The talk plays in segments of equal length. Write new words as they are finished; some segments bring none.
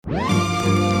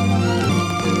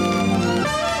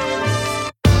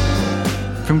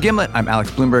From Gimlet, I'm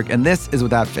Alex Bloomberg, and this is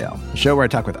Without Fail, a show where I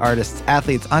talk with artists,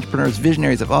 athletes, entrepreneurs,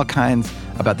 visionaries of all kinds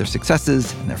about their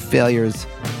successes and their failures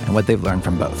and what they've learned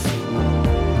from both.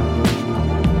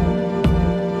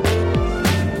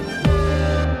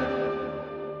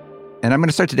 And I'm going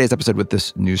to start today's episode with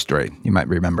this news story you might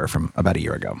remember from about a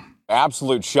year ago.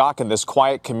 Absolute shock in this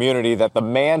quiet community that the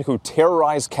man who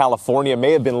terrorized California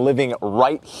may have been living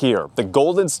right here. The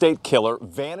Golden State Killer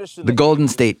vanished. The Golden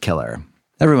State Killer.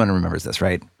 Everyone remembers this,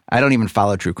 right? I don't even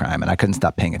follow true crime, and I couldn't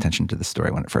stop paying attention to this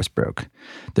story when it first broke.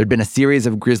 There'd been a series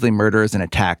of grisly murders and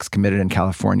attacks committed in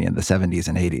California in the 70s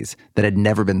and 80s that had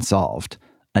never been solved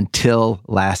until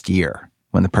last year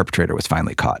when the perpetrator was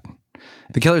finally caught.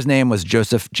 The killer's name was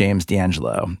Joseph James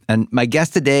DeAngelo, and my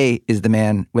guest today is the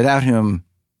man without whom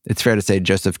it's fair to say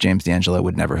Joseph James DeAngelo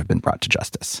would never have been brought to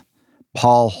justice.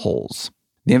 Paul Holes,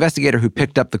 the investigator who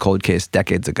picked up the cold case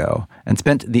decades ago and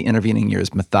spent the intervening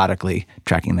years methodically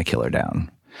tracking the killer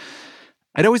down.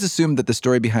 I'd always assumed that the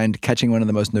story behind catching one of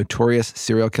the most notorious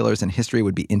serial killers in history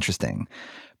would be interesting,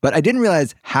 but I didn't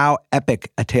realize how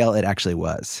epic a tale it actually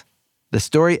was. The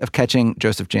story of catching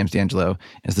Joseph James DeAngelo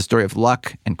is the story of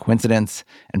luck and coincidence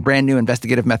and brand new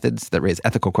investigative methods that raise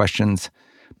ethical questions.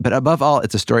 But above all,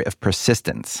 it's a story of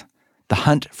persistence. The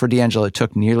hunt for DeAngelo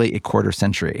took nearly a quarter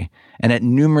century, and at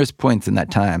numerous points in that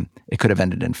time, it could have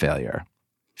ended in failure.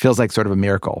 Feels like sort of a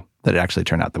miracle that it actually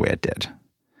turned out the way it did.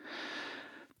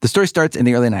 The story starts in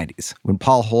the early 90s, when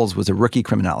Paul Holes was a rookie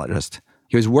criminologist.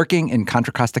 He was working in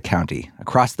Contra Costa County,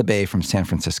 across the bay from San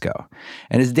Francisco,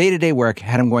 and his day-to-day work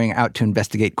had him going out to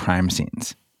investigate crime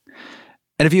scenes.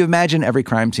 And if you imagine every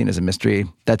crime scene as a mystery,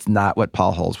 that's not what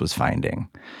Paul Holes was finding.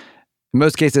 In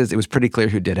most cases, it was pretty clear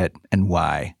who did it and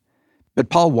why. But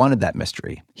Paul wanted that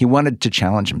mystery. He wanted to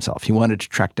challenge himself. He wanted to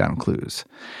track down clues.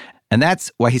 And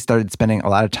that's why he started spending a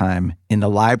lot of time in the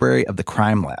library of the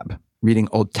crime lab, reading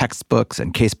old textbooks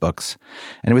and casebooks.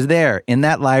 And it was there, in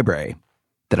that library,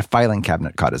 that a filing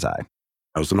cabinet caught his eye.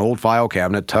 It was an old file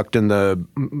cabinet tucked in the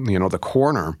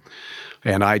corner.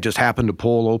 And I just happened to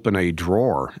pull open a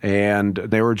drawer, and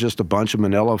there were just a bunch of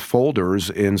manila folders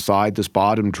inside this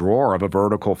bottom drawer of a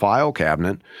vertical file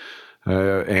cabinet.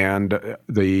 And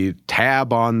the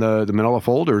tab on the manila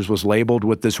folders was labeled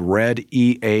with this red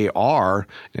EAR.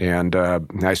 And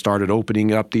I started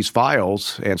opening up these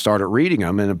files and started reading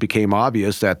them, and it became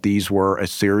obvious that these were a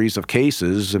series of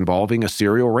cases involving a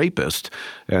serial rapist.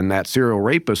 And that serial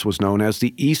rapist was known as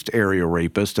the East Area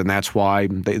Rapist, and that's why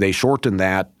they shortened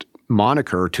that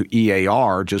moniker to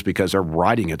EAR just because they're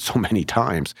writing it so many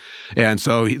times. And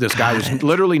so this guy was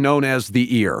literally known as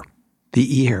the Ear.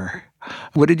 The Ear.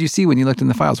 What did you see when you looked in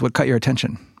the files? What caught your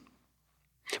attention?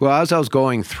 Well, as I was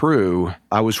going through,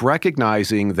 I was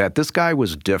recognizing that this guy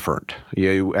was different.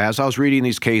 As I was reading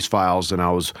these case files and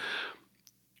I was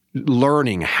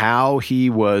learning how he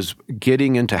was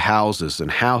getting into houses and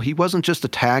how he wasn't just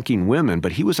attacking women,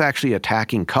 but he was actually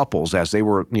attacking couples as they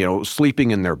were,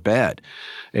 sleeping in their bed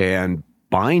and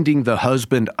binding the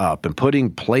husband up and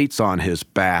putting plates on his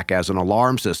back as an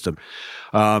alarm system.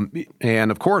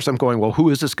 And of course, I'm going, well, who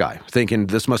is this guy? Thinking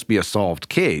this must be a solved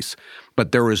case.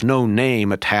 But there was no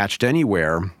name attached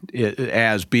anywhere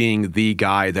as being the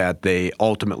guy that they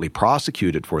ultimately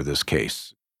prosecuted for this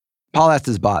case. Paul asked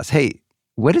his boss, hey,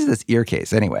 what is this Ear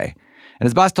case anyway? And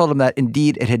his boss told him that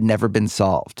indeed it had never been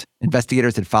solved.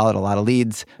 Investigators had followed a lot of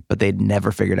leads, but they'd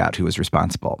never figured out who was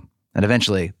responsible. And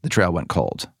eventually, the trail went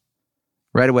cold.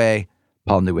 Right away,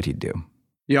 Paul knew what he'd do.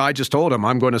 Yeah, I just told him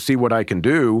I'm going to see what I can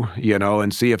do,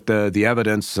 and see if the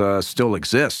evidence still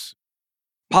exists.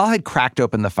 Paul had cracked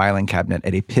open the filing cabinet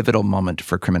at a pivotal moment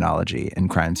for criminology and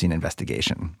crime scene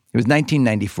investigation. It was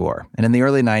 1994, and in the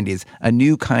early 90s, a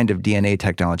new kind of DNA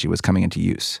technology was coming into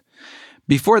use.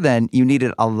 Before then, you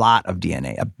needed a lot of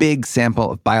DNA, a big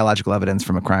sample of biological evidence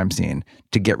from a crime scene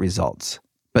to get results.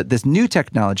 But this new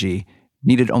technology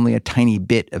needed only a tiny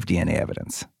bit of DNA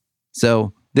evidence.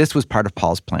 So this was part of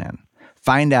Paul's plan.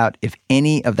 Find out if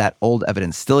any of that old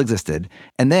evidence still existed,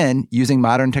 and then, using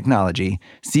modern technology,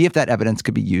 see if that evidence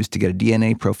could be used to get a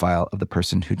DNA profile of the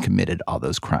person who'd committed all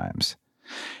those crimes.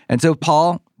 And so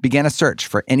Paul began a search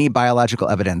for any biological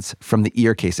evidence from the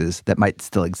Ear cases that might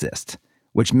still exist,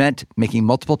 which meant making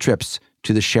multiple trips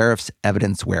to the sheriff's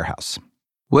evidence warehouse.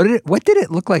 What did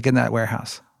it look like in that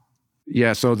warehouse?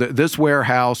 Yeah, so this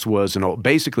warehouse was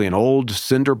basically an old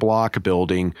cinder block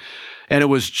building, and it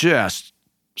was just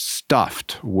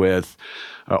stuffed with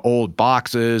old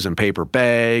boxes and paper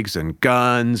bags and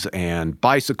guns and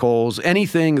bicycles.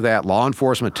 Anything that law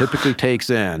enforcement typically takes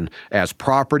in as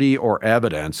property or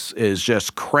evidence is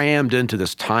just crammed into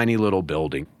this tiny little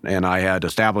building. And I had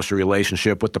established a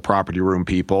relationship with the property room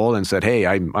people and said, hey,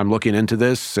 I'm looking into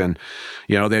this. And,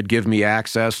 they'd give me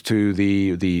access to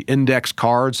the index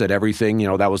cards that everything,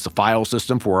 that was the file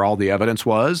system for where all the evidence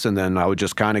was. And then I would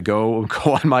just kind of go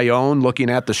on my own looking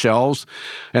at the shelves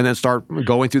and then start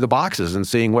going through the boxes and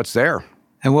seeing what's there.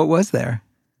 And what was there?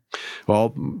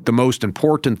 Well, the most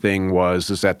important thing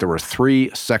is that there were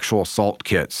 3 sexual assault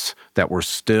kits that were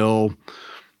still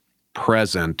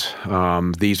present.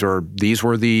 These were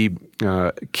the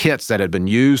kits that had been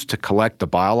used to collect the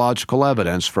biological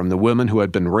evidence from the women who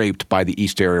had been raped by the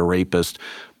East Area Rapist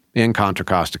in Contra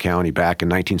Costa County back in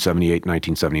 1978,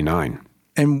 1979.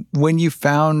 And when you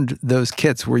found those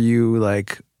kits, were you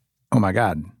like, oh my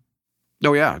God?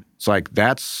 Oh yeah. It's like,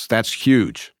 that's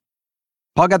huge.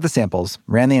 Paul got the samples,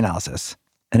 ran the analysis,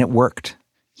 and it worked.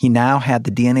 He now had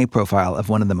the DNA profile of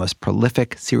one of the most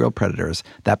prolific serial predators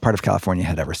that part of California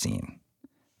had ever seen.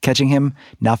 Catching him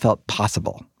now felt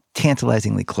possible,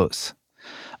 tantalizingly close.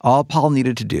 All Paul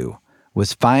needed to do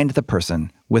was find the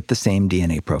person with the same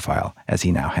DNA profile as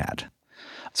he now had.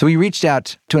 So he reached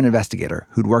out to an investigator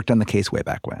who'd worked on the case way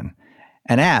back when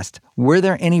and asked, were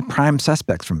there any prime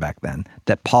suspects from back then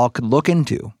that Paul could look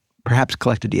into, perhaps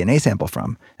collect a DNA sample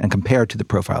from, and compare to the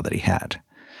profile that he had?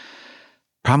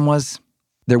 Problem was,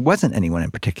 there wasn't anyone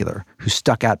in particular who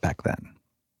stuck out back then.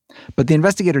 But the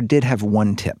investigator did have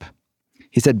one tip.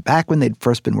 He said back when they'd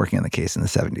first been working on the case in the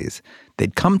 70s,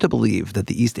 they'd come to believe that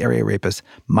the East Area Rapist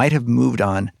might have moved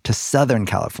on to Southern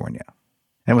California.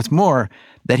 And what's more,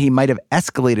 that he might have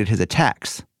escalated his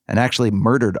attacks and actually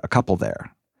murdered a couple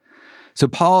there. So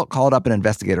Paul called up an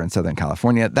investigator in Southern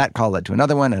California. That call led to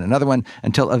another one,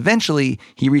 until eventually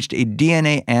he reached a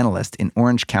DNA analyst in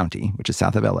Orange County, which is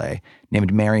south of LA,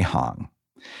 named Mary Hong.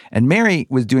 And Mary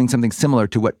was doing something similar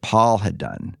to what Paul had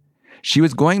done. She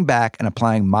was going back and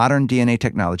applying modern DNA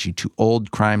technology to old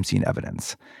crime scene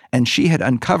evidence. And she had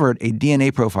uncovered a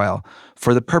DNA profile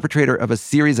for the perpetrator of a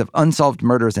series of unsolved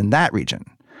murders in that region,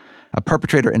 a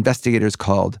perpetrator investigators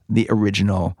called the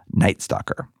original Night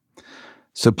Stalker.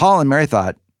 So Paul and Mary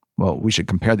thought, well, we should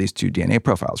compare these 2 DNA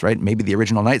profiles, right? Maybe the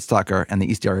original Night Stalker and the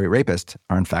East Area Rapist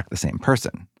are in fact the same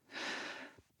person.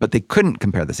 But they couldn't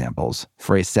compare the samples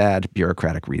for a sad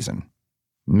bureaucratic reason: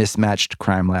 mismatched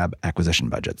crime lab acquisition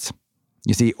budgets.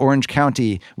 You see, Orange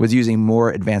County was using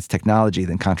more advanced technology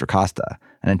than Contra Costa,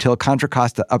 and until Contra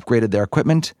Costa upgraded their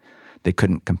equipment, they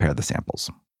couldn't compare the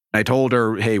samples. I told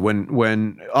her, hey,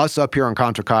 when us up here in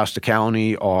Contra Costa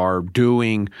County are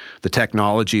doing the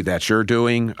technology that you're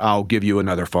doing, I'll give you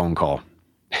another phone call.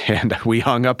 And we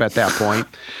hung up at that point,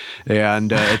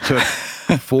 and it took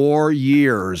 4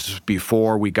 years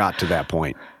before we got to that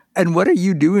point. And what are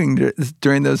you doing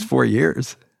during those 4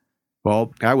 years?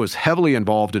 Well, I was heavily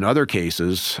involved in other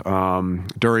cases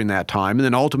during that time, and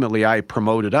then ultimately I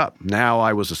promoted up. Now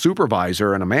I was a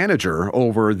supervisor and a manager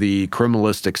over the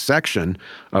criminalistic section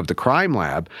of the crime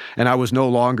lab, and I was no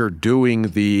longer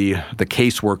doing the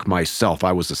casework myself.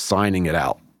 I was assigning it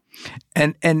out.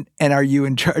 And are you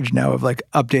in charge now of like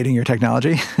updating your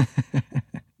technology?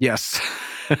 Yes,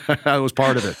 I was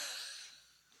part of it.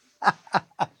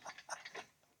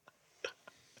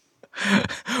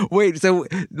 Wait, so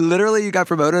literally you got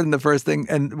promoted and the first thing,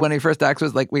 and when he first asked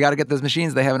was like, we got to get those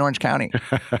machines they have in Orange County.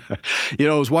 It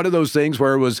was one of those things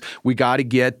where it was, we got to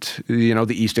get, the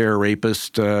East Area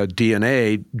Rapist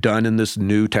DNA done in this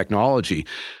new technology.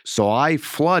 So I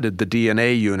flooded the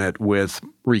DNA unit with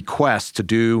requests to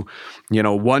do,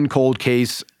 one cold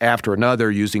case after another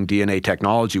using DNA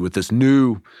technology with this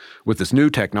new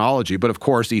technology. But of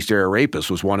course, East Area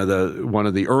Rapist was one of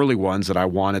the early ones that I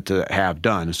wanted to have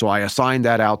done. So I assigned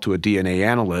that out to a DNA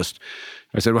analyst.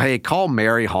 I said, well, hey, call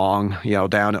Mary Hong,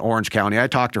 down in Orange County. I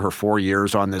talked to her 4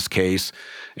 years on this case,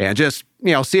 and just,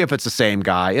 see if it's the same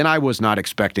guy. And I was not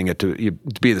expecting it to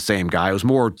be the same guy. It was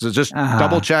more to just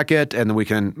double check it, and then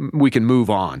we can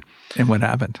move on. And what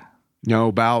happened?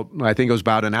 I think it was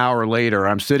about an hour later,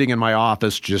 I'm sitting in my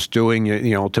office just doing,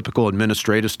 typical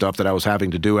administrative stuff that I was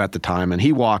having to do at the time. And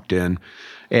he walked in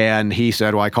and he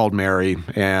said, well, I called Mary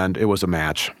and it was a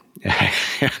match.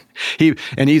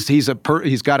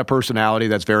 He's got a personality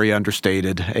that's very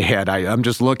understated. And I'm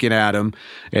just looking at him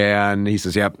and he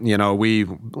says, yep, we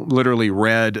literally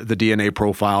read the DNA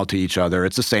profile to each other.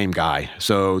 It's the same guy.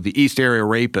 So the East Area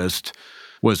Rapist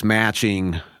was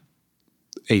matching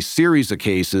a series of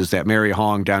cases that Mary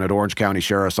Hong down at Orange County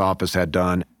Sheriff's Office had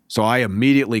done. So I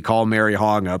immediately call Mary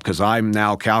Hong up because I'm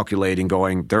now calculating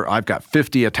I've got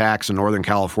 50 attacks in Northern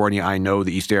California. I know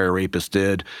the East Area Rapist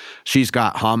did. She's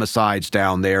got homicides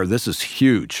down there. This is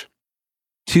huge.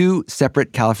 2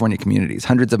 separate California communities,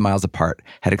 hundreds of miles apart,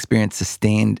 had experienced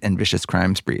sustained and vicious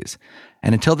crime sprees.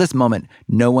 And until this moment,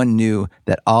 no one knew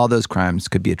that all those crimes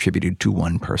could be attributed to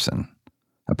one person,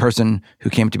 a person who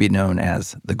came to be known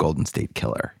as the Golden State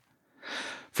Killer.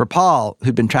 For Paul,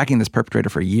 who'd been tracking this perpetrator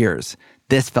for years,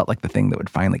 this felt like the thing that would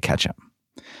finally catch him.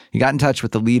 He got in touch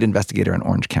with the lead investigator in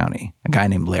Orange County, a guy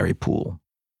named Larry Poole.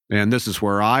 And this is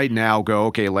where I now go,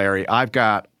 okay, Larry, I've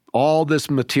got all this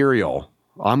material.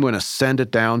 I'm going to send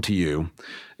it down to you.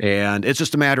 And it's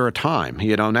just a matter of time.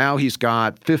 Now he's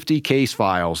got 50 case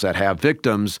files that have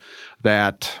victims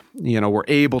that, were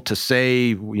able to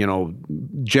say,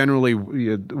 generally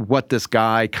what this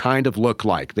guy kind of looked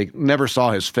like. They never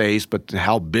saw his face, but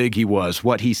how big he was,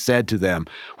 what he said to them,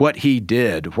 what he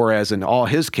did. Whereas in all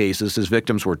his cases, his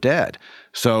victims were dead.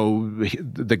 So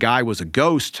the guy was a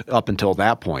ghost up until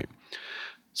that point.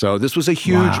 So this was a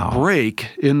huge break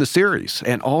in the series.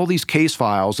 And all these case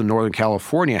files in Northern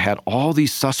California had all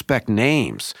these suspect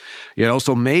names.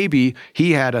 So maybe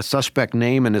he had a suspect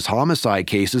name in his homicide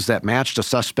cases that matched a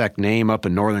suspect name up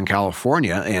in Northern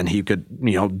California, and he could,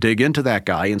 dig into that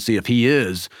guy and see if he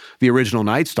is the original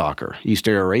Night Stalker, East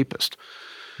Area Rapist.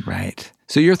 Right.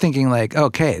 So you're thinking like,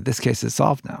 okay, this case is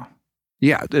solved now.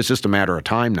 Yeah, it's just a matter of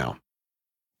time now.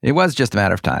 It was just a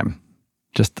matter of time.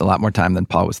 Just a lot more time than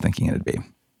Paul was thinking it'd be.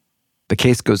 The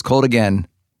case goes cold again.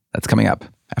 That's coming up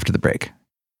after the break.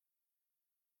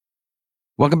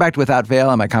 Welcome back to Without Veil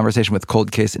and my conversation with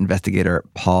cold case investigator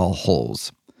Paul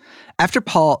Holes. After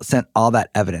Paul sent all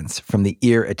that evidence from the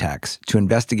ear attacks to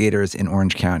investigators in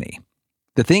Orange County,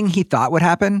 the thing he thought would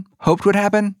happen, hoped would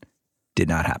happen, did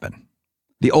not happen.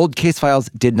 The old case files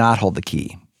did not hold the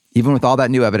key. Even with all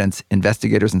that new evidence,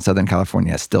 investigators in Southern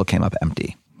California still came up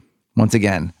empty. Once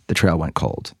again, the trail went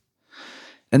cold.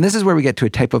 And this is where we get to a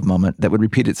type of moment that would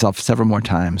repeat itself several more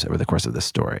times over the course of this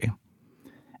story.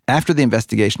 After the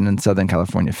investigation in Southern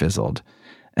California fizzled,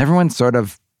 everyone sort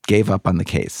of gave up on the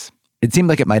case. It seemed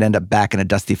like it might end up back in a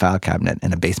dusty file cabinet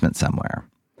in a basement somewhere.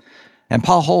 And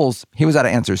Paul Holes, he was out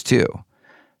of answers too.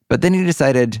 But then he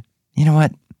decided, you know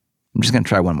what? I'm just going to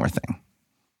try one more thing.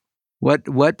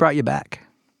 What brought you back?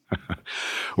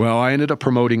 Well, I ended up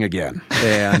promoting again.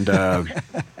 And,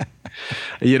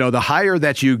 the higher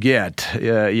that you get,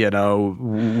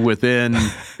 within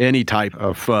any type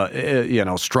of,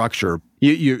 structure,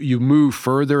 you move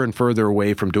further and further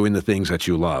away from doing the things that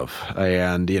you love.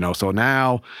 And, so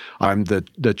now I'm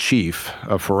the chief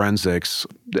of forensics.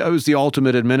 I was the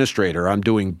ultimate administrator. I'm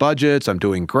doing budgets, I'm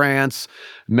doing grants,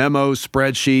 memos,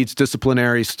 spreadsheets,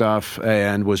 disciplinary stuff,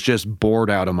 and was just bored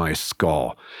out of my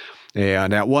skull.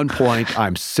 And at one point,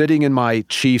 I'm sitting in my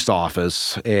chief's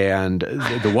office, and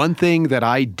the one thing that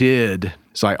I did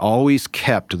is I always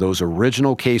kept those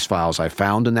original case files I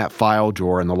found in that file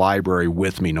drawer in the library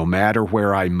with me, no matter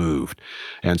where I moved.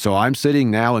 And so I'm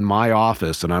sitting now in my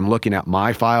office, and I'm looking at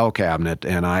my file cabinet,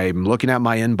 and I'm looking at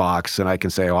my inbox, and I can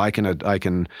say, I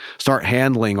can start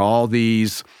handling all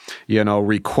these,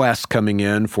 requests coming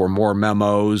in for more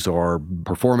memos or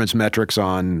performance metrics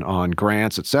on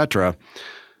grants, et cetera.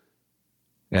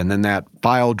 And then that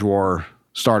file drawer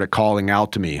started calling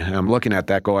out to me. And I'm looking at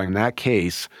that going, that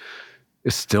case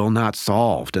is still not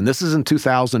solved. And this is in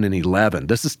 2011.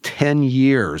 This is 10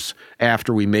 years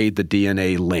after we made the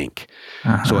DNA link.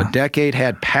 Uh-huh. So a decade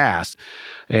had passed.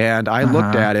 And I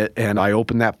looked at it, and I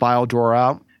opened that file drawer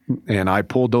out, and I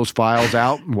pulled those files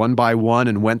out one by one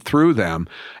and went through them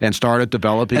and started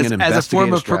developing an investigative as a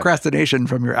form of procrastination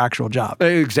from your actual job.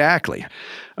 Exactly.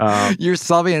 You're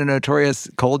solving a notorious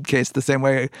cold case the same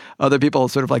way other people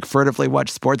sort of like furtively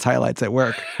watch sports highlights at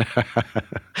work.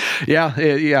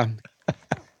 Yeah.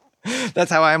 That's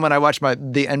how I am when I watch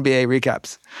the NBA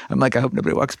recaps. I'm like, I hope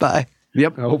nobody walks by.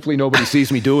 Yep. Hopefully nobody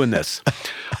sees me doing this.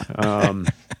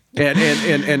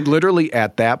 And literally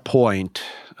at that point,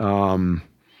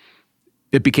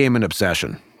 it became an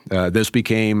obsession. This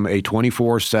became a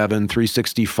 24/7,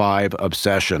 365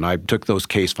 obsession. I took those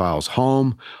case files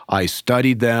home. I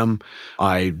studied them.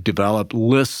 I developed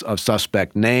lists of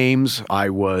suspect names. I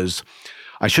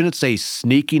shouldn't say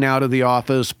sneaking out of the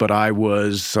office, but I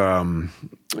was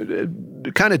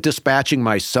kind of dispatching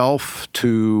myself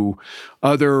to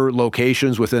other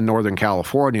locations within Northern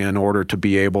California in order to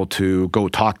be able to go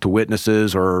talk to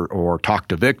witnesses or talk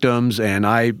to victims. And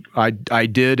I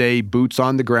did a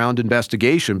boots-on-the-ground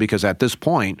investigation because at this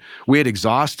point, we had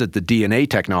exhausted the DNA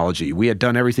technology. We had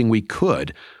done everything we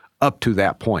could up to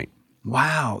that point.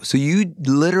 Wow. So you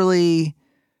literally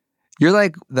You're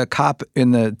like the cop in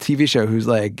the TV show who's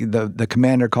like, the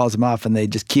commander calls him off and they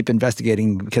just keep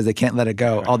investigating because they can't let it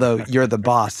go, although you're the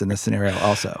boss in this scenario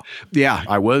also. Yeah,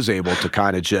 I was able to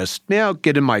kind of just,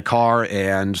 get in my car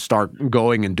and start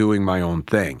going and doing my own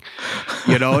thing.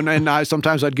 And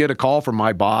sometimes I'd get a call from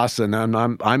my boss and then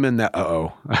I'm in that,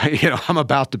 I'm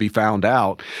about to be found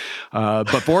out.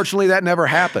 But fortunately, that never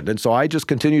happened. And so I just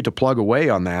continued to plug away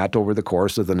on that over the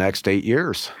course of the next 8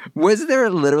 years. Was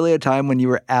there literally a time when you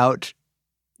were out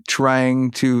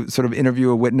trying to sort of interview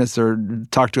a witness or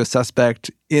talk to a suspect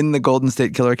in the Golden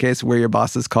State Killer case where your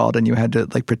bosses called and you had to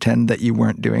like pretend that you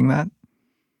weren't doing that?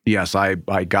 Yes, I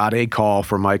got a call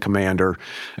from my commander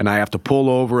and I have to pull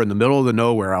over in the middle of the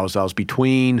nowhere. I was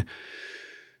between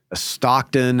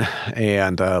Stockton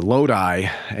and Lodi,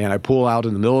 and I pull out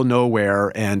in the middle of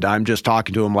nowhere, and I'm just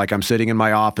talking to him like I'm sitting in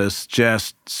my office,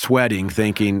 just sweating,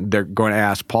 thinking they're going to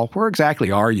ask, Paul, where exactly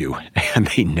are you? And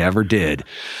they never did.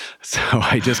 So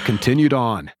I just continued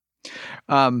on.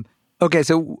 Okay,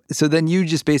 so then you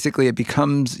just basically, it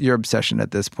becomes your obsession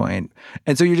at this point.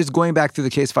 And so you're just going back through the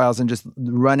case files and just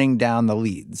running down the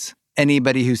leads.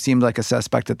 Anybody who seemed like a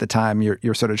suspect at the time,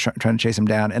 you're sort of trying to chase them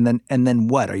down. And then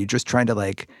what? Are you just trying to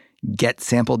like get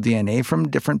sampled DNA from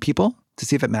different people to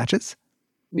see if it matches?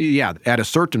 Yeah. At a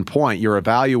certain point, you're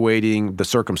evaluating the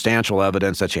circumstantial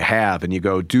evidence that you have, and you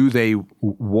go, do they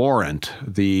warrant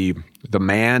the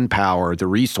manpower, the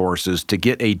resources to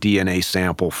get a DNA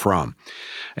sample from?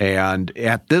 And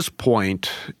at this point,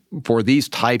 for these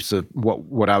types of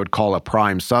what I would call a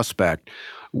prime suspect,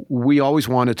 we always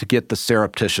wanted to get the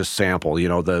surreptitious sample,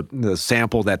 the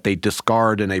sample that they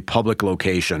discard in a public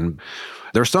location.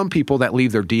 There are some people that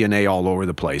leave their DNA all over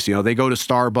the place. They go to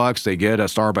Starbucks, they get a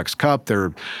Starbucks cup,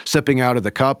 they're sipping out of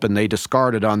the cup, and they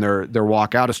discard it on their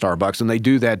walk out of Starbucks, and they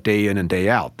do that day in and day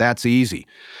out. That's easy.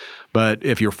 But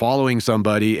if you're following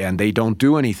somebody and they don't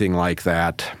do anything like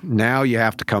that, now you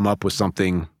have to come up with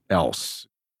something else.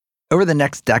 Over the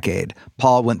next decade,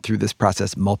 Paul went through this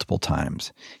process multiple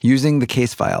times. Using the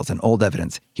case files and old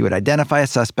evidence, he would identify a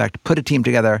suspect, put a team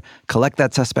together, collect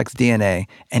that suspect's DNA,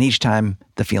 and each time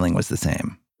the feeling was the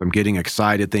same. I'm getting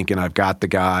excited thinking I've got the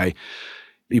guy.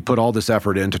 You put all this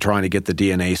effort into trying to get the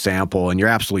DNA sample, and you're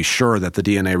absolutely sure that the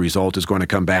DNA result is going to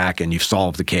come back and you've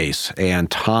solved the case. And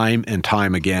time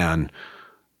again,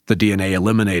 the DNA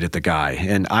eliminated the guy.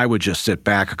 And I would just sit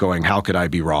back going, how could I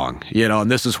be wrong? And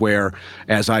this is where,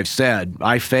 as I've said,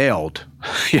 I failed.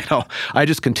 I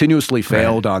just continuously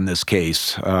failed on this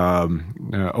case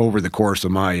over the course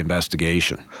of my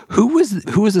investigation. Who was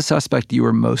the suspect you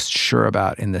were most sure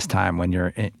about in this time when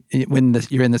you're in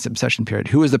this obsession period?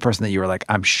 Who was the person that you were like,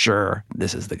 I'm sure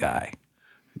this is the guy?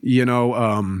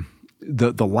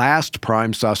 The last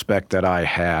prime suspect that I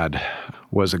had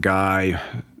was a guy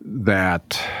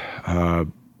that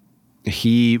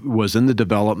he was in the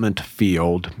development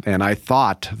field, and I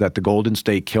thought that the Golden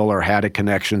State Killer had a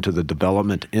connection to the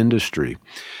development industry.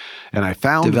 And I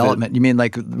found development. You mean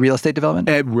like real estate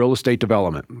development? Real estate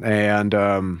development. And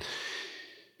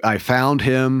I found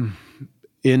him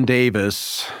in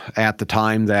Davis at the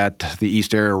time that the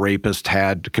East Area Rapist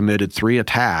had committed 3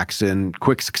 attacks in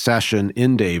quick succession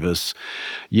in Davis,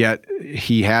 yet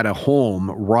he had a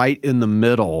home right in the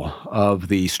middle of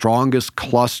the strongest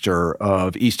cluster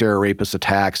of East Area Rapist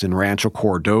attacks in Rancho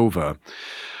Cordova.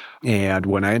 And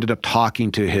when I ended up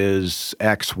talking to his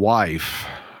ex-wife,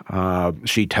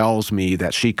 she tells me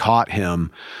that she caught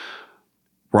him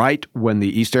right when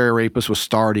the East Area Rapist was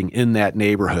starting in that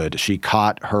neighborhood. She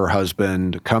caught her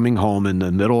husband coming home in the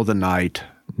middle of the night,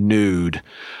 nude,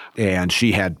 and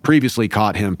she had previously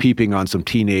caught him peeping on some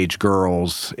teenage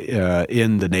girls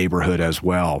in the neighborhood as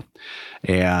well.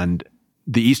 And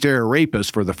the East Area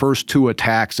Rapist, for the first 2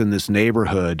 attacks in this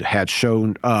neighborhood, had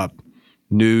shown up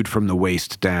nude from the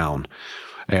waist down.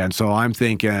 And so I'm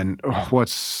thinking,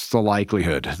 what's the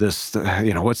likelihood? What's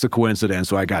the coincidence?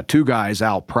 So I got 2 guys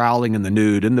out prowling in the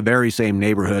nude in the very same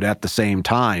neighborhood at the same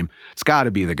time. It's got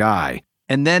to be the guy.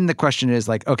 And then the question is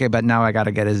like, okay, but now I got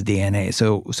to get his DNA.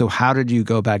 So how did you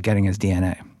go about getting his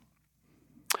DNA?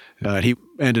 He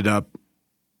ended up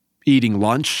eating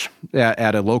lunch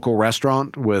at a local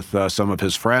restaurant with some of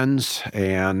his friends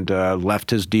and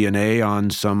left his DNA on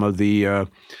some of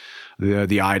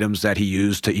the items that he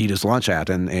used to eat his lunch at.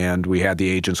 And we had the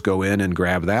agents go in and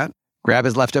grab that. Grab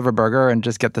his leftover burger and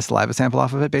just get the saliva sample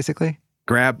off of it, basically?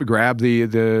 Grab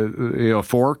the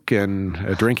fork and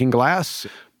a drinking glass.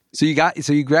 So you grab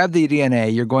the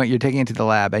DNA, you're taking it to the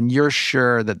lab, and you're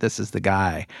sure that this is the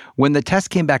guy. When the test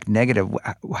came back negative,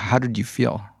 how did you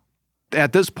feel?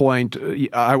 At this point,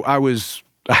 I was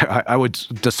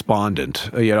despondent.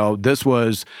 This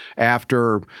was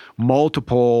after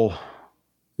multiple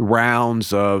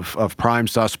rounds of prime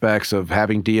suspects, of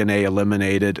having DNA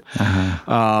eliminated.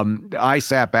 I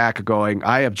sat back going,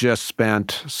 I have just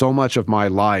spent so much of my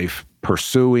life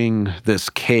pursuing this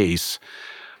case.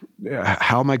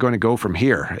 How am I going to go from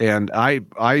here? And I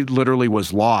literally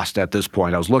was lost at this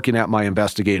point. I was looking at my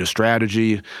investigative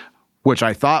strategy, which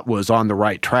I thought was on the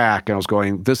right track, and I was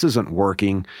going, this isn't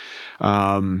working.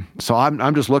 So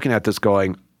I'm just looking at this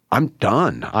going, I'm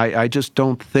done. I just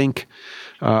don't think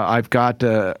I've got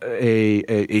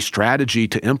a strategy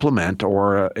to implement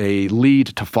or a lead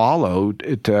to follow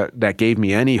that gave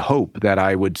me any hope that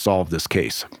I would solve this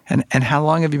case. And how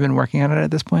long have you been working on it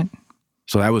at this point?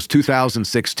 So that was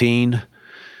 2016.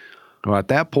 Well, at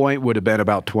that point would have been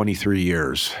about 23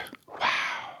 years.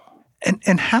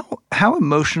 And how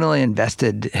emotionally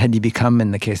invested had you become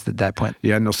in the case at that point?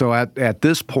 Yeah, no. So at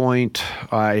this point,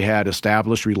 I had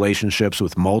established relationships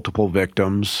with multiple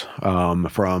victims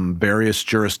from various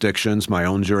jurisdictions, my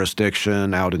own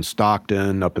jurisdiction out in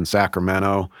Stockton, up in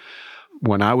Sacramento.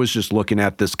 When I was just looking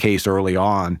at this case early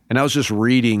on, and I was just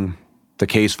reading the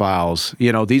case files,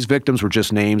 these victims were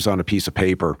just names on a piece of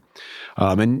paper.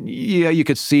 And yeah, you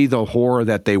could see the horror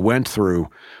that they went through.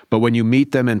 But when you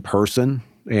meet them in person,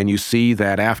 and you see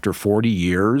that after 40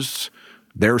 years,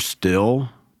 they're still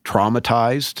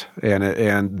traumatized,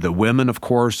 and the women, of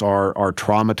course, are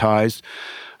traumatized.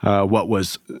 What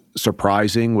was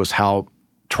surprising was how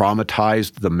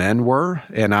traumatized the men were,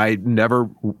 and I never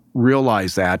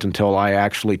realized that until I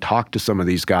actually talked to some of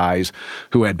these guys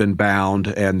who had been bound,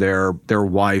 and their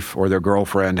wife or their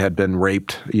girlfriend had been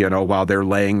raped, while they're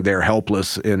laying there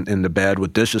helpless in the bed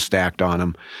with dishes stacked on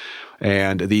them.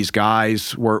 And these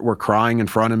guys were crying in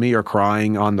front of me or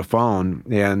crying on the phone.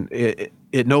 And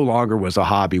it no longer was a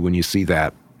hobby when you see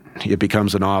that. It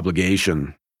becomes an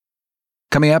obligation.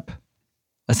 Coming up,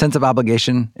 a sense of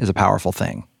obligation is a powerful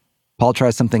thing. Paul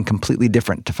tries something completely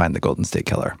different to find the Golden State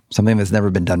Killer, something that's never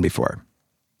been done before.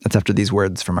 That's after these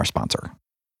words from our sponsor.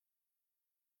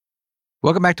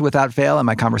 Welcome back to Without Fail and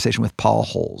my conversation with Paul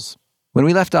Holes. When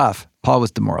we left off, Paul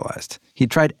was demoralized.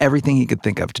 He'd tried everything he could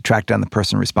think of to track down the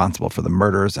person responsible for the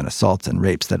murders and assaults and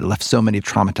rapes that had left so many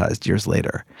traumatized years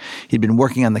later. He'd been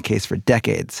working on the case for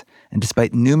decades, and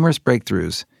despite numerous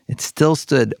breakthroughs, it still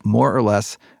stood more or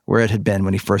less where it had been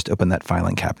when he first opened that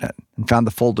filing cabinet and found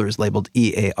the folders labeled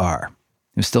EAR.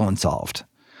 It was still unsolved.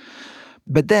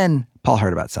 But then Paul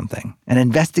heard about something, an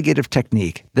investigative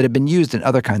technique that had been used in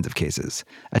other kinds of cases,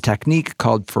 a technique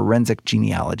called forensic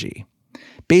genealogy.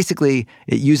 Basically,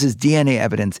 it uses DNA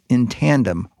evidence in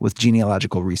tandem with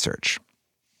genealogical research.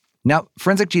 Now,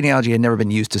 forensic genealogy had never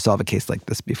been used to solve a case like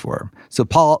this before. So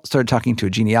Paul started talking to a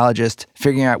genealogist,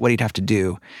 figuring out what he'd have to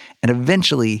do, and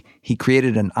eventually he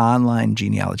created an online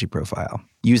genealogy profile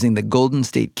using the Golden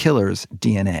State Killer's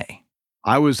DNA.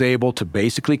 I was able to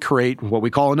basically create what we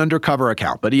call an undercover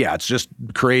account. But yeah, it's just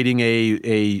creating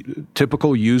a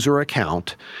typical user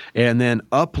account and then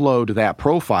upload that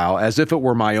profile as if it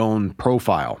were my own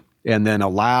profile, and then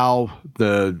allow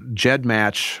the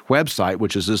GEDmatch website,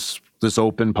 which is this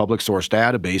open public source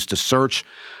database, to search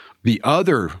the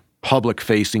other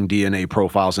public-facing DNA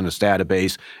profiles in this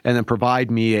database and then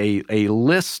provide me a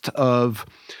list of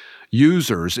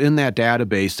users in that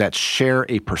database that share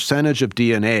a percentage of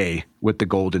DNA with the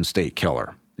Golden State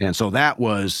Killer. And so that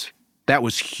was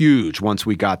huge once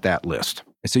we got that list.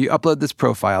 So you upload this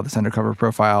profile, this undercover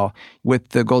profile, with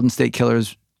the Golden State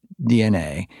Killer's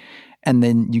DNA, and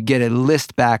then you get a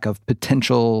list back of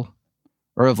potential,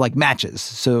 or of like matches,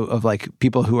 so of like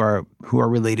people who are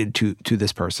related to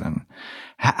this person.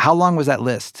 How long was that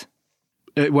list?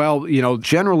 Well,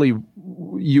 generally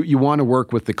you want to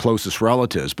work with the closest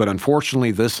relatives, but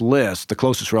unfortunately this list, the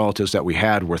closest relatives that we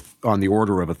had were on the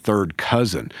order of a third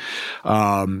cousin.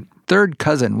 Third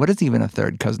cousin? What is even a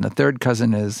third cousin? A third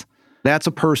cousin is? That's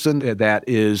a person that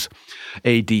is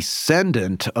a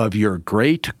descendant of your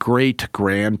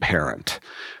great-great-grandparent.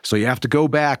 So you have to go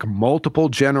back multiple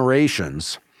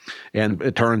generations. And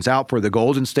it turns out for the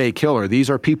Golden State Killer,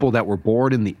 these are people that were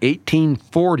born in the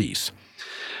 1840s.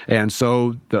 And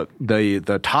so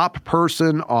the top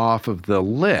person off of the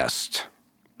list,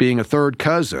 being a third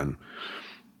cousin,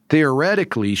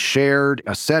 theoretically shared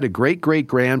a set of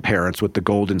great-great-grandparents with the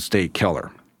Golden State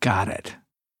Killer. Got it.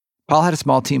 Paul had a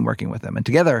small team working with him, and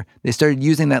together they started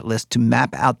using that list to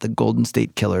map out the Golden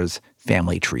State Killer's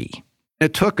family tree.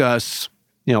 It took us,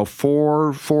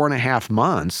 4.5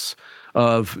 months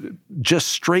of just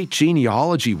straight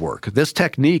genealogy work. This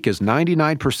technique is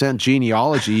 99%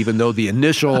 genealogy, even though the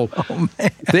initial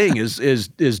thing is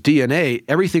DNA.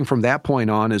 Everything from that point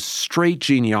on is straight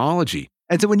genealogy.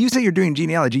 And so when you say you're doing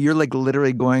genealogy, you're like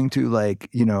literally going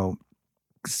to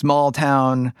small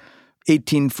town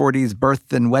 1840s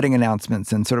birth and wedding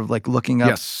announcements and sort of like looking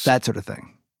up that sort of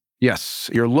thing. Yes,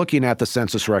 you're looking at the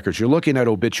census records. You're looking at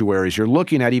obituaries. You're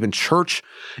looking at even church,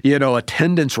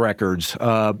 attendance records,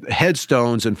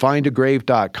 headstones, and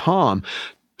findagrave.com.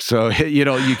 So,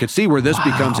 you can see where this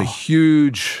becomes a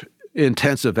huge,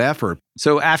 intensive effort.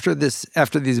 So after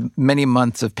these many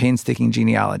months of painstaking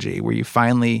genealogy, where you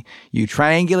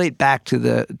triangulate back to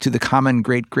the common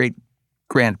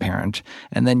great-great-grandparent,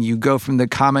 and then you go from the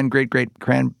common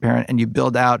great-great-grandparent and you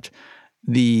build out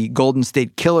the Golden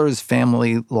State Killer's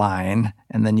family line,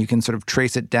 and then you can sort of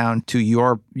trace it down to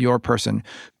your person.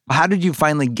 How did you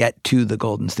finally get to the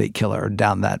Golden State Killer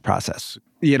down that process?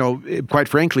 Quite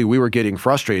frankly, we were getting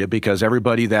frustrated because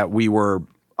everybody that we were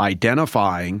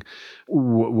identifying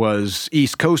was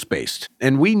East Coast based.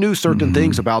 And we knew certain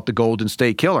things about the Golden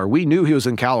State Killer. We knew he was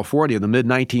in California in the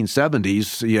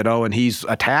mid-1970s, and he's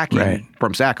attacking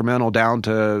from Sacramento down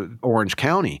to Orange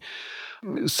County.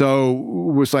 So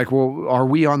it was like, well, are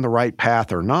we on the right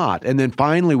path or not? And then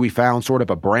finally we found sort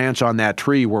of a branch on that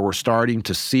tree where we're starting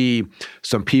to see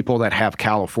some people that have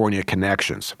California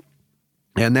connections.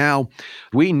 And now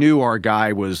we knew our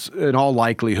guy was, in all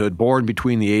likelihood, born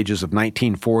between the ages of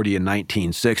 1940 and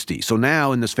 1960. So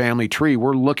now in this family tree,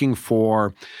 we're looking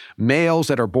for males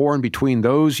that are born between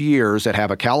those years that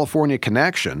have a California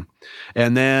connection.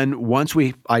 And then once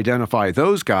we identify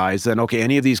those guys, then, okay,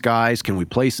 any of these guys can we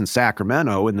place in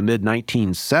Sacramento in the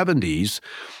mid-1970s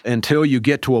until you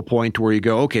get to a point where you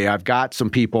go, okay, I've got some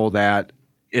people that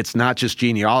it's not just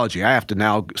genealogy. I have to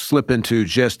now slip into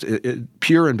just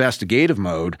pure investigative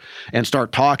mode and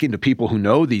start talking to people who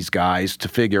know these guys to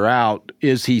figure out,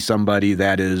 is he somebody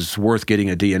that is worth getting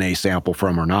a DNA sample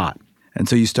from or not? And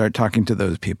so you start talking to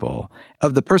those people.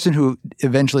 Of the person who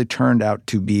eventually turned out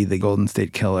to be the Golden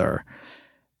State Killer,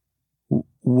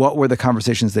 what were the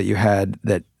conversations that you had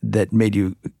that made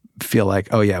you feel like,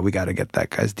 oh yeah, we got to get that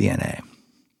guy's DNA?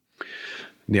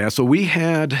 Yeah, so we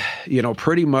had,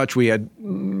 pretty much we had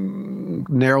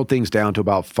narrowed things down to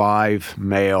about 5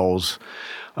 males.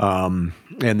 And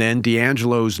then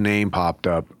D'Angelo's name popped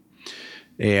up.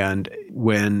 And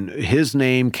when his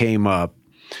name came up,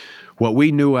 what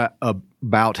we knew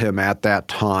about him at that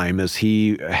time is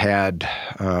he had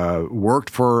worked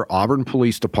for Auburn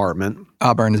Police Department.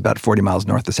 Auburn is about 40 miles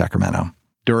north of Sacramento.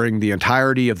 During the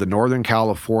entirety of the Northern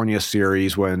California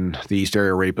series when the East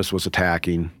Area Rapist was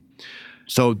attacking.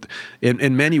 So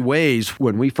in many ways,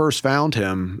 when we first found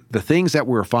him, the things that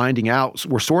we were finding out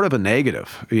were sort of a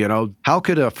negative. How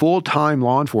could a full-time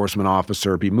law enforcement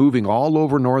officer be moving all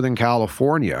over Northern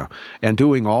California and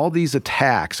doing all these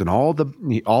attacks and all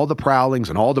the prowlings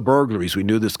and all the burglaries we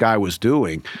knew this guy was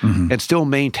doing and still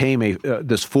maintain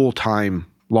this full-time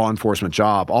law enforcement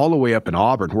job all the way up in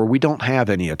Auburn where we don't have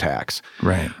any attacks?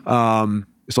 Right.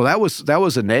 So that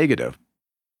was a negative.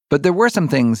 But there were some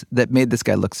things that made this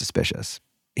guy look suspicious.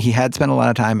 He had spent a lot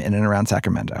of time in and around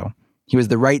Sacramento. He was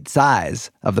the right size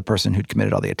of the person who'd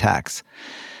committed all the attacks.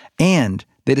 And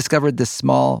they discovered this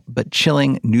small but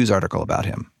chilling news article about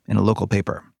him in a local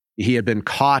paper. He had been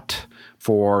caught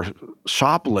for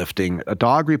shoplifting a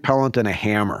dog repellent and a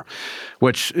hammer,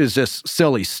 which is just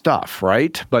silly stuff,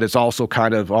 right? But it's also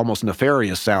kind of almost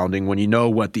nefarious sounding when you know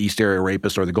what the East Area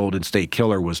Rapist or the Golden State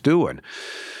Killer was doing.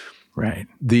 Right.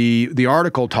 The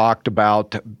article talked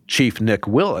about Chief Nick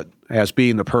Willett as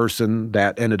being the person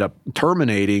that ended up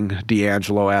terminating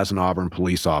D'Angelo as an Auburn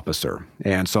police officer.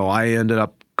 And so I ended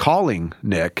up calling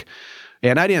Nick,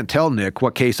 and I didn't tell Nick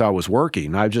what case I was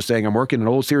working. I was just saying I'm working an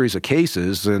old series of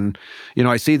cases, and,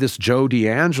 I see this Joe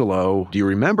D'Angelo. Do you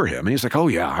remember him? And he's like, oh,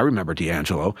 yeah, I remember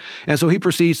D'Angelo. And so he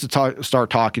proceeds to start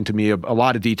talking to me a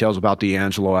lot of details about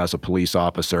D'Angelo as a police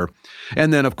officer.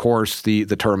 And then, of course, the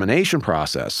termination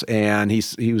process. And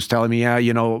he was telling me,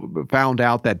 found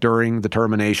out that during the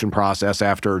termination process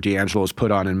after D'Angelo was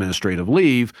put on administrative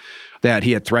leave, that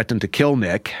he had threatened to kill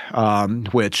Nick,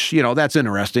 which, that's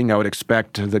interesting. I would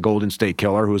expect the Golden State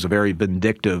Killer, who is a very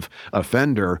vindictive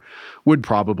offender, would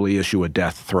probably issue a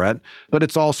death threat. But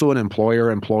it's also an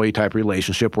employer-employee type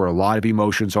relationship where a lot of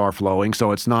emotions are flowing,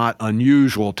 so it's not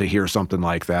unusual to hear something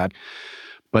like that.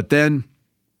 But then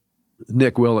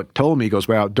Nick Willett told me, he goes,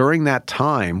 well, during that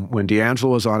time when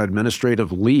D'Angelo was on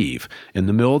administrative leave, in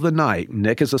the middle of the night,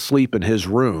 Nick is asleep in his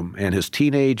room, and his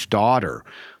teenage daughter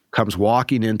comes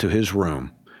walking into his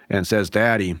room and says,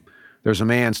 Daddy, there's a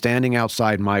man standing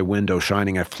outside my window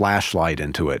shining a flashlight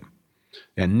into it.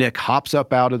 And Nick hops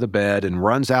up out of the bed and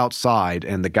runs outside,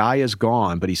 and the guy is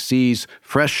gone, but he sees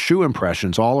fresh shoe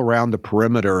impressions all around the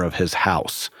perimeter of his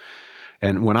house.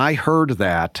 And when I heard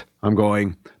that, I'm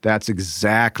going, that's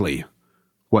exactly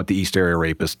what the East Area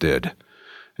Rapist did.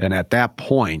 And at that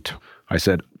point, I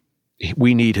said,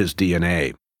 we need his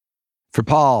DNA. For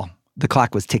Paul, the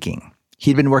clock was ticking.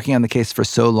 He'd been working on the case for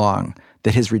so long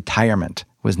that his retirement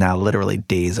was now literally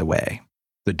days away.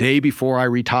 The day before I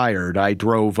retired, I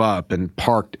drove up and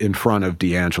parked in front of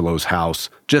D'Angelo's house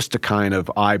just to kind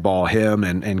of eyeball him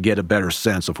and get a better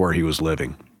sense of where he was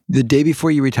living. The day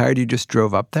before you retired, you just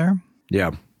drove up there?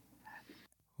 Yeah.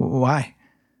 Why?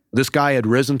 This guy had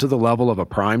risen to the level of a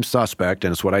prime suspect,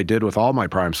 and it's what I did with all my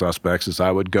prime suspects is I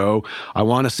would go, I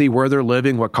want to see where they're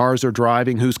living, what cars they're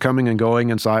driving, who's coming and going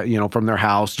inside, from their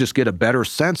house, just get a better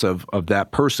sense of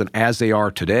that person as they are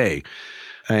today.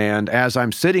 And as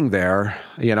I'm sitting there,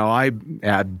 I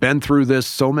had been through this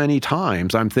so many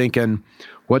times, I'm thinking,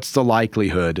 what's the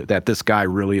likelihood that this guy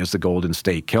really is the Golden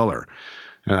State Killer?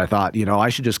 And I thought, I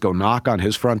should just go knock on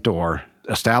his front door,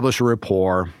 establish a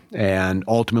rapport, and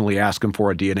ultimately ask him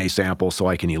for a DNA sample so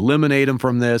I can eliminate him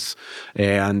from this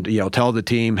and, tell the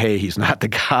team, hey, he's not the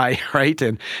guy, right?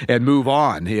 And move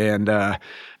on. And,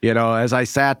 as I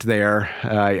sat there,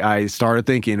 I started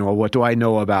thinking, well, what do I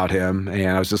know about him? And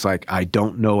I was just like, I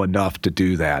don't know enough to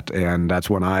do that. And that's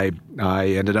when I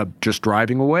ended up just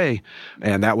driving away.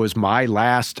 And that was my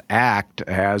last act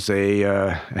as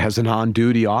an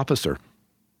on-duty officer.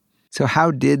 So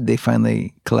how did they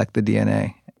finally collect the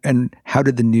DNA? And how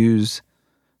did the news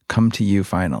come to you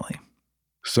finally?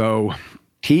 So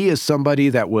he is somebody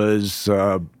that was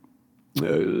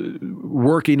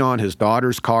working on his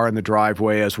daughter's car in the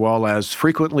driveway, as well as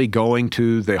frequently going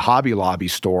to the Hobby Lobby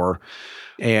store.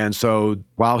 And so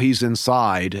while he's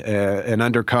inside, an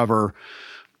undercover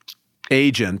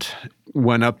agent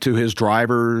went up to his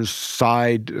driver's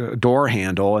side door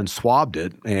handle and swabbed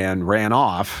it and ran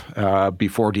off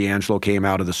before D'Angelo came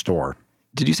out of the store.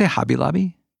 Did you say Hobby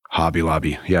Lobby? Hobby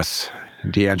Lobby, yes.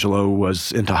 D'Angelo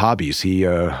was into hobbies. He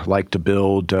liked to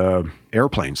build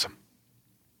airplanes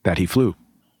that he flew.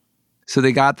 So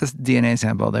they got this DNA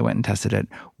sample. They went and tested it.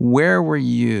 Where were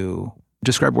you?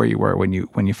 Describe where you were when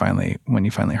you finally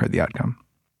heard the outcome.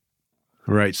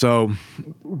 Right. So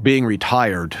being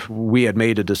retired, we had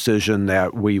made a decision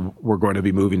that we were going to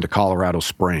be moving to Colorado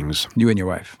Springs. You and your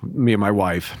wife? Me and my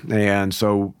wife. And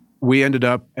so we ended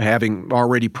up having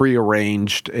already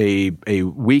prearranged a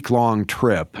week-long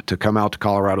trip to come out to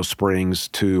Colorado Springs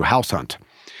to house hunt.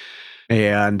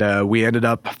 And we ended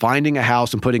up finding a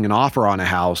house and putting an offer on a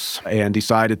house and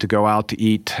decided to go out to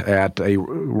eat at a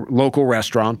local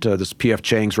restaurant, this P.F.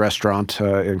 Chang's restaurant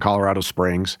in Colorado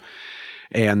Springs.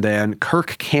 And then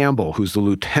Kirk Campbell, who's the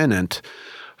lieutenant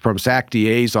from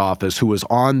SAC-DA's office, who was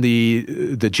on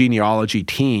the genealogy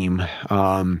team,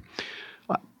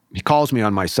 he calls me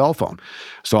on my cell phone.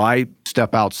 So I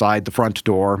step outside the front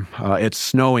door. It's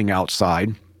snowing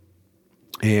outside.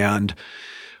 And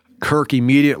Kirk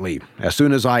immediately, as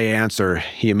soon as I answer,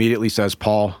 he immediately says,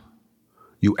 Paul,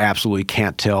 you absolutely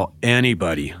can't tell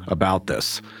anybody about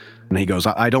this. And he goes,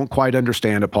 I don't quite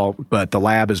understand it, Paul, but the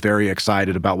lab is very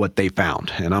excited about what they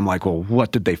found. And I'm like, well,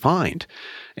 what did they find?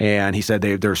 And he said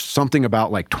there's something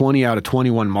about like 20 out of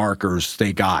 21 markers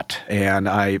they got. And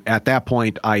at that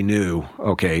point, I knew,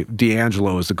 okay,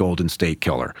 D'Angelo is the Golden State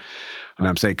Killer. And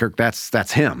I'm saying, Kirk,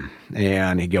 that's him.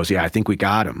 And he goes, yeah, I think we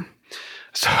got him.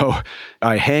 So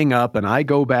I hang up and I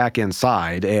go back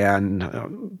inside,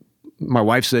 and my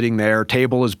wife's sitting there,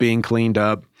 table is being cleaned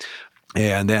up.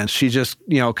 And then she just,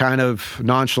 kind of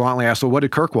nonchalantly asked, well, what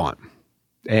did Kirk want?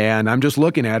 And I'm just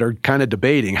looking at her, kind of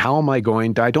debating, how am I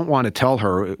going to, I don't want to tell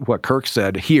her what Kirk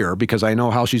said here because I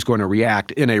know how she's going to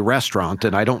react in a restaurant,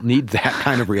 and I don't need that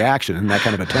kind of reaction and that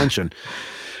kind of attention.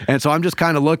 And so I'm just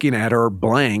kind of looking at her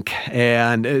blank,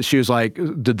 and she was like,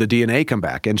 did the DNA come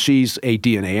back? And she's a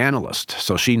DNA analyst,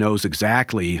 so she knows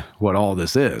exactly what all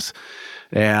this is.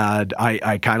 And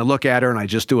I kind of look at her, and I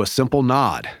just do a simple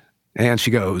nod. And she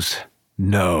goes,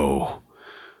 no.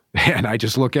 And I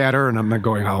just look at her, and I'm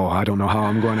going, I don't know how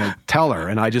I'm going to tell her.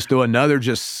 And I just do another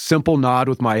just simple nod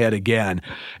with my head again.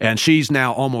 And she's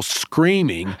now almost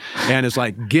screaming and is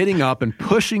like getting up and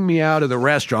pushing me out of the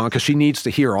restaurant because she needs to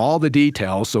hear all the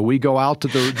details. So we go out to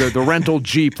the rental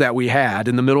Jeep that we had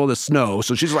in the middle of the snow.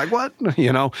 So she's like, what?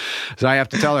 So I have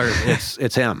to tell her,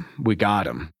 it's him. We got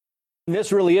him.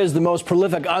 This really is the most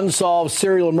prolific unsolved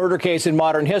serial murder case in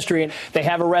modern history. And they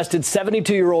have arrested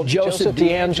 72-year-old Joseph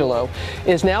D'Angelo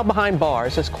is now behind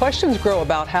bars as questions grow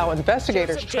about how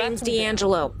investigators James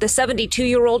D'Angelo, the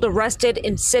 72-year-old arrested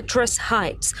in Citrus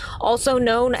Heights, also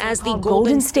known as the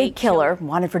Golden State Killer,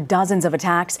 wanted for dozens of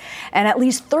attacks and at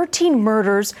least 13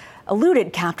 murders,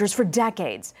 eluded captors for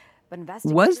decades. But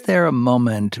was there a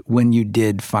moment when you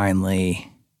did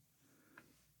finally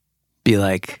be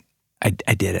like, I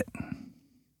did it?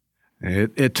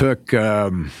 It took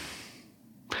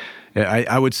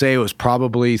I would say it was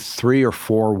probably 3 or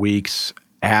 4 weeks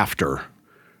after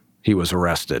he was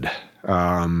arrested.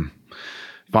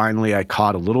 Finally, I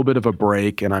caught a little bit of a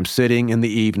break, and I'm sitting in the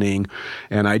evening,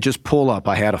 and I just pull up.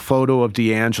 I had a photo of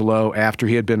D'Angelo after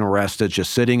he had been arrested,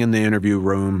 just sitting in the interview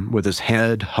room with his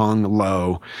head hung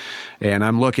low. And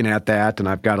I'm looking at that, and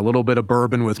I've got a little bit of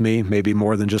bourbon with me, maybe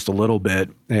more than just a little bit.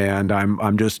 And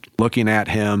I'm just looking at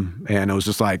him, and it was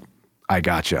just like, I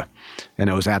gotcha. And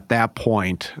it was at that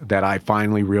point that I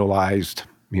finally realized,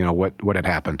 what had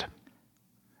happened.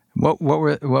 What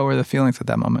were the feelings at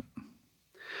that moment?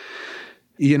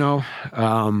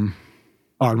 On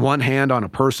one hand, on a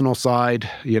personal side,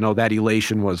 that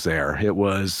elation was there. It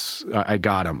was, I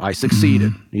got him. I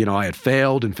succeeded. I had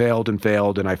failed and failed and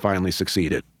failed, and I finally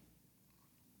succeeded.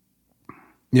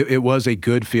 It was a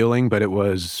good feeling, but it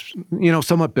was,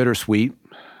 somewhat bittersweet.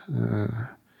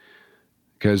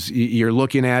 Because you're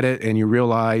looking at it and you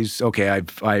realize, okay,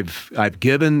 I've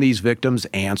given these victims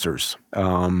answers.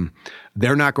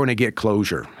 They're not going to get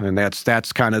closure, and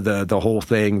that's kind of the whole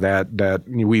thing that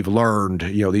we've learned.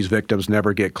 These victims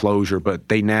never get closure, but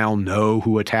they now know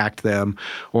who attacked them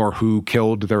or who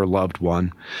killed their loved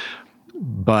one.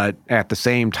 But at the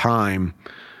same time,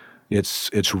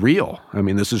 it's real. I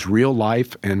mean, this is real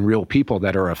life and real people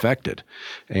that are affected.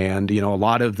 And, a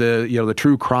lot of the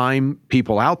true crime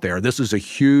people out there, this is a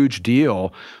huge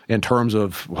deal in terms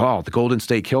of, the Golden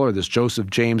State Killer, this Joseph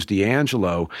James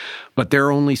D'Angelo, but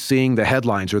they're only seeing the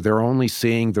headlines or they're only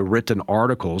seeing the written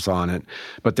articles on it,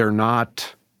 but they're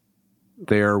not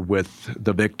there with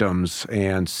the victims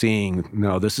and seeing,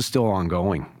 no, this is still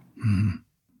ongoing. Mm-hmm.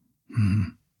 Mm-hmm.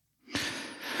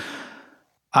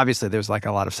 Obviously, there's like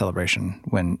a lot of celebration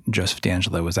when Joseph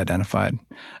D'Angelo was identified.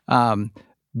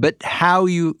 But how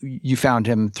you found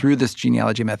him through this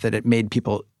genealogy method, it made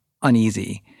people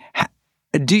uneasy.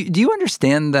 Do you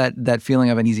understand that feeling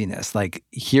of uneasiness? Like,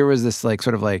 here was this like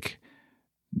sort of like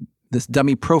this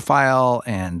dummy profile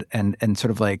and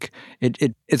sort of like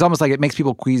it's almost like it makes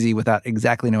people queasy without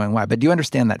exactly knowing why. But do you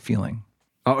understand that feeling?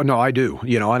 Oh, no, I do.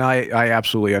 And I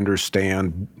absolutely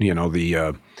understand,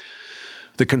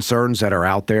 the concerns that are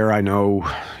out there. I know,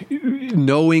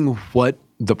 knowing what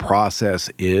the process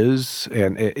is,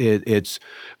 and it's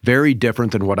very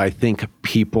different than what I think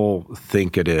people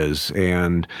think it is.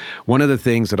 And one of the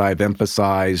things that I've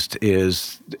emphasized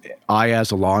is I, as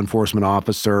a law enforcement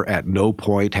officer, at no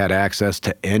point had access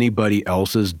to anybody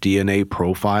else's DNA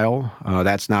profile.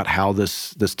 That's not how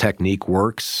this technique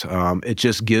works. It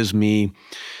just gives me,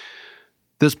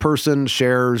 this person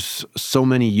shares so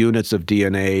many units of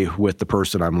DNA with the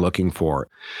person I'm looking for.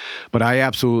 But I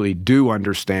absolutely do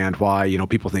understand why,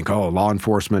 people think, law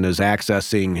enforcement is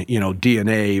accessing,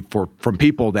 DNA from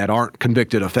people that aren't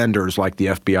convicted offenders like the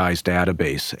FBI's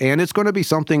database. And it's going to be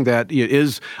something that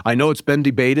I know it's been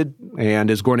debated and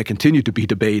is going to continue to be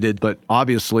debated, but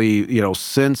obviously,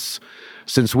 since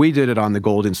we did it on the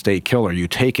Golden State Killer, you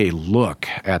take a look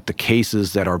at the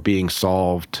cases that are being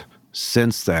solved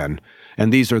since then.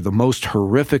 And these are the most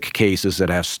horrific cases that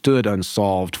have stood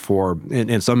unsolved for,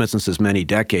 in some instances, many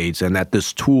decades, and that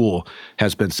this tool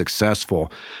has been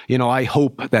successful. I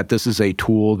hope that this is a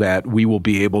tool that we will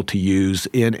be able to use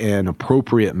in an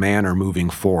appropriate manner moving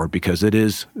forward, because it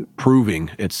is proving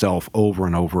itself over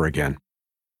and over again.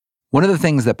 One of the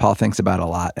things that Paul thinks about a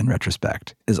lot in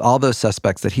retrospect is all those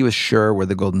suspects that he was sure were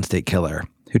the Golden State Killer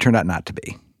who turned out not to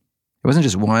be. It wasn't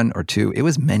just one or two, it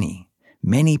was many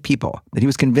people that he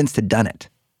was convinced had done it,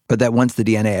 but that once the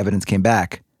DNA evidence came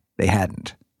back, they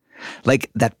hadn't. Like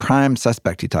that prime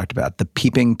suspect you talked about, the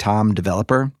Peeping Tom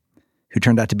developer, who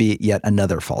turned out to be yet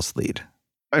another false lead.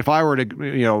 If I were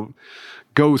to,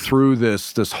 go through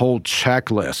this whole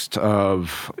checklist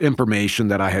of information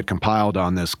that I had compiled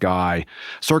on this guy,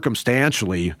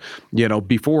 circumstantially,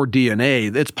 before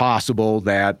DNA, it's possible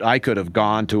that I could have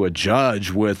gone to a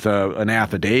judge with an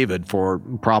affidavit for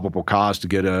probable cause to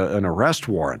get an arrest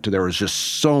warrant. There was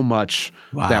just so much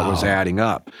that was adding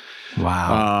up.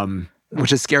 Wow.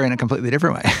 Which is scary in a completely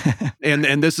different way.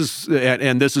 and this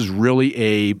is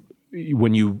really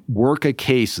when you work a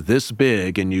case this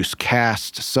big and you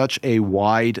cast such a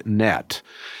wide net,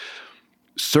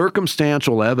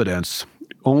 circumstantial evidence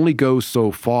only goes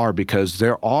so far, because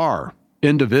there are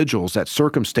individuals that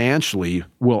circumstantially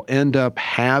will end up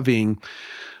having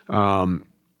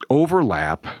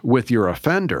overlap with your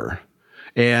offender.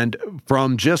 And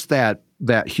from just that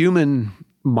human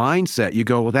mindset, you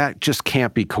go, well, that just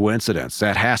can't be coincidence.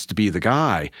 That has to be the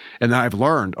guy. And I've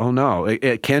learned, oh no,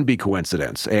 it can be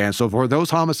coincidence. And so for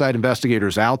those homicide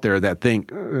investigators out there that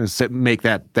make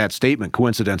that statement,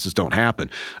 coincidences don't happen.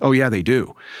 Oh yeah, they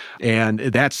do. And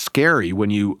that's scary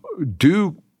when you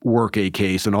do work a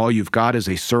case and all you've got is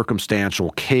a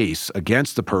circumstantial case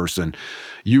against the person,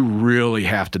 you really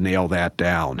have to nail that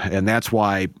down. And that's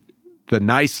why the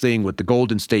nice thing with the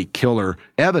Golden State Killer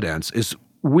evidence is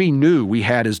we knew we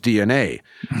had his DNA.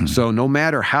 Mm-hmm. So no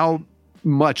matter how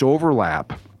much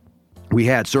overlap we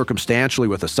had circumstantially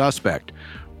with a suspect,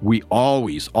 we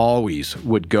always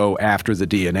would go after the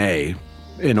DNA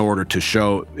in order to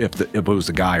show if it was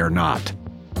the guy or not.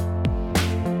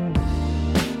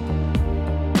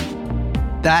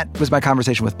 That was my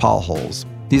conversation with Paul Holes.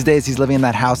 These days, he's living in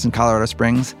that house in Colorado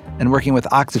Springs and working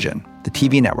with Oxygen, the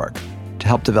TV network, to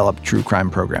help develop true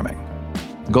crime programming.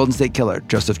 The Golden State Killer,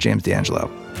 Joseph James DeAngelo,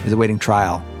 is awaiting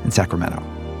trial in Sacramento.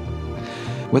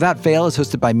 Without Fail is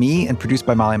hosted by me and produced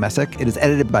by Molly Messick. It is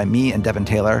edited by me and Devin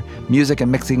Taylor. Music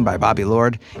and mixing by Bobby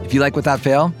Lord. If you like Without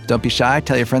Fail, don't be shy.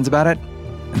 Tell your friends about it.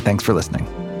 And thanks for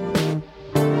listening.